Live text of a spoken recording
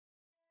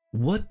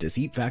What does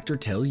Heat Factor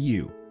tell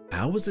you?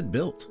 How was it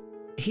built?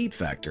 Heat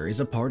Factor is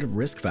a part of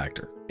Risk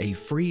Factor, a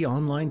free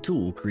online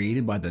tool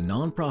created by the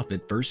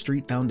nonprofit First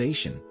Street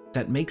Foundation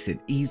that makes it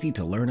easy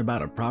to learn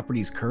about a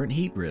property's current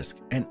heat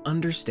risk and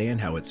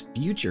understand how its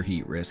future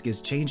heat risk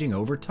is changing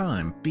over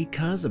time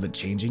because of a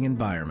changing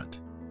environment.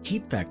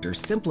 Heat Factor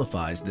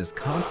simplifies this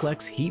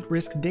complex heat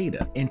risk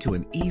data into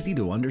an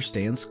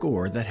easy-to-understand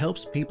score that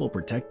helps people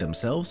protect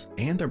themselves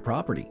and their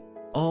property.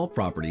 All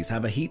properties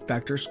have a Heat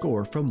Factor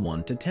score from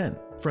 1 to 10,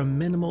 from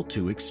minimal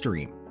to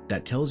extreme,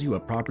 that tells you a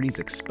property's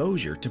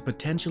exposure to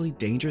potentially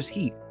dangerous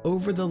heat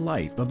over the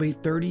life of a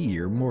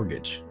 30-year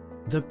mortgage.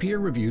 The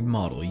peer-reviewed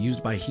model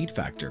used by Heat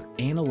Factor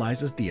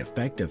analyzes the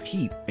effect of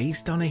heat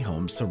based on a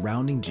home's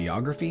surrounding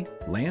geography,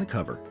 land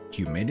cover,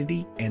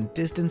 humidity, and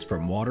distance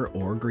from water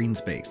or green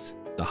space.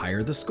 The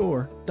higher the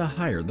score, the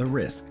higher the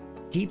risk.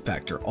 Heat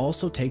Factor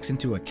also takes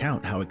into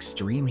account how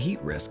extreme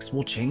heat risks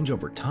will change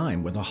over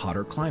time with a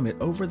hotter climate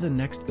over the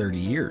next 30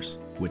 years,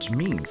 which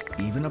means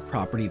even a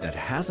property that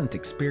hasn't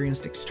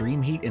experienced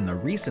extreme heat in the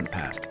recent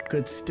past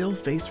could still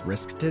face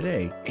risk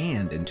today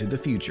and into the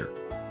future.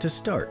 To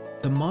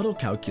start, the model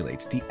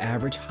calculates the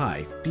average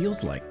high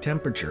feels-like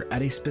temperature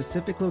at a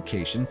specific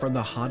location for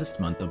the hottest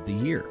month of the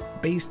year,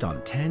 based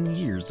on 10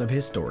 years of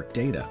historic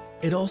data.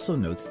 It also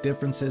notes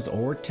differences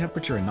or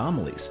temperature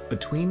anomalies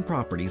between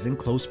properties in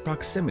close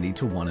proximity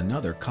to one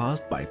another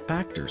caused by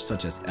factors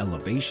such as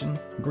elevation,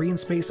 green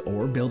space,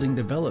 or building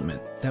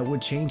development that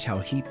would change how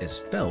heat is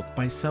felt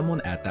by someone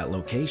at that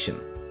location.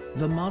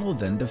 The model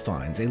then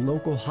defines a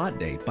local hot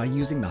day by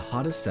using the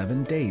hottest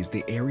 7 days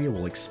the area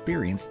will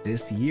experience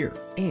this year,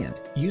 and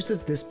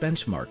uses this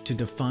benchmark to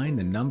define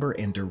the number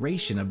and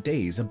duration of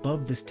days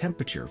above this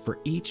temperature for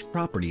each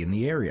property in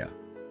the area.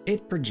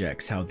 It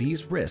projects how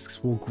these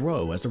risks will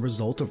grow as a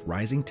result of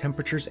rising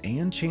temperatures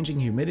and changing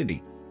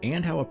humidity,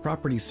 and how a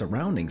property's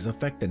surroundings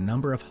affect the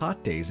number of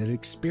hot days it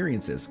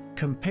experiences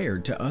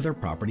compared to other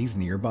properties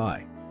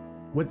nearby.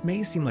 What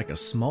may seem like a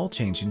small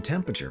change in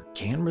temperature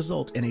can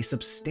result in a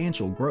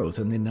substantial growth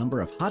in the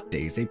number of hot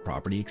days a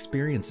property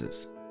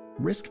experiences.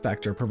 Risk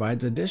Factor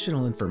provides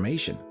additional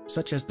information,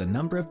 such as the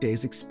number of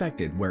days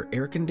expected where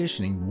air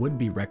conditioning would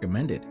be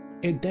recommended.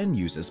 It then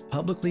uses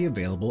publicly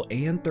available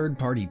and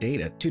third-party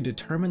data to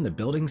determine the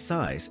building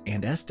size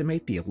and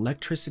estimate the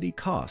electricity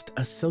cost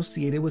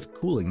associated with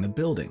cooling the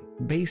building,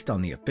 based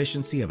on the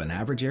efficiency of an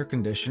average air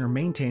conditioner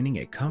maintaining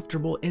a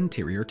comfortable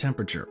interior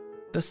temperature.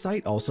 The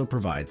site also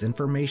provides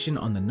information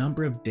on the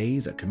number of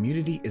days a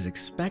community is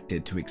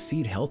expected to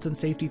exceed health and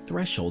safety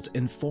thresholds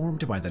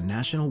informed by the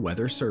National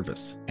Weather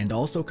Service, and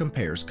also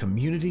compares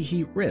community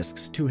heat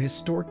risks to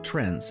historic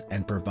trends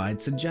and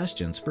provides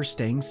suggestions for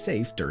staying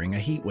safe during a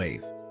heat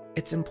wave.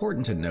 It's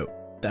important to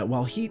note that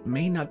while heat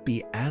may not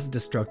be as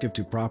destructive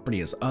to property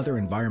as other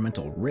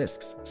environmental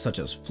risks such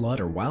as flood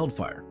or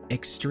wildfire,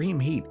 extreme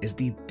heat is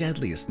the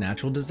deadliest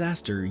natural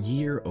disaster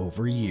year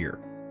over year.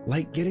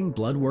 Like getting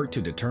blood work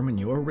to determine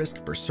your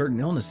risk for certain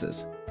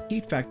illnesses,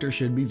 Heat Factor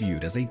should be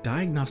viewed as a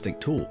diagnostic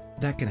tool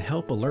that can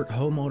help alert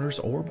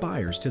homeowners or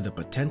buyers to the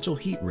potential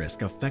heat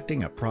risk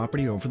affecting a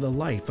property over the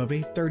life of a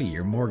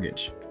 30-year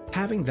mortgage.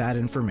 Having that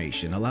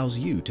information allows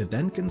you to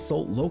then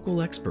consult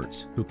local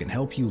experts who can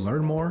help you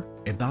learn more,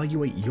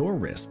 evaluate your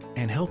risk,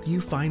 and help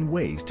you find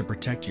ways to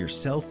protect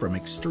yourself from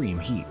extreme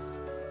heat.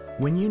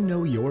 When you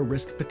know your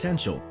risk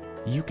potential,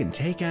 you can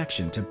take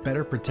action to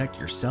better protect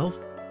yourself,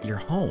 your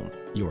home,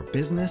 your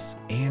business,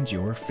 and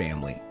your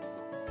family.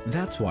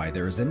 That's why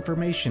there is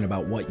information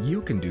about what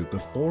you can do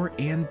before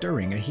and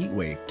during a heat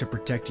wave to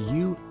protect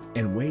you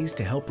and ways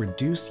to help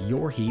reduce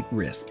your heat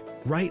risk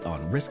right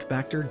on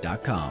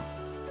riskfactor.com.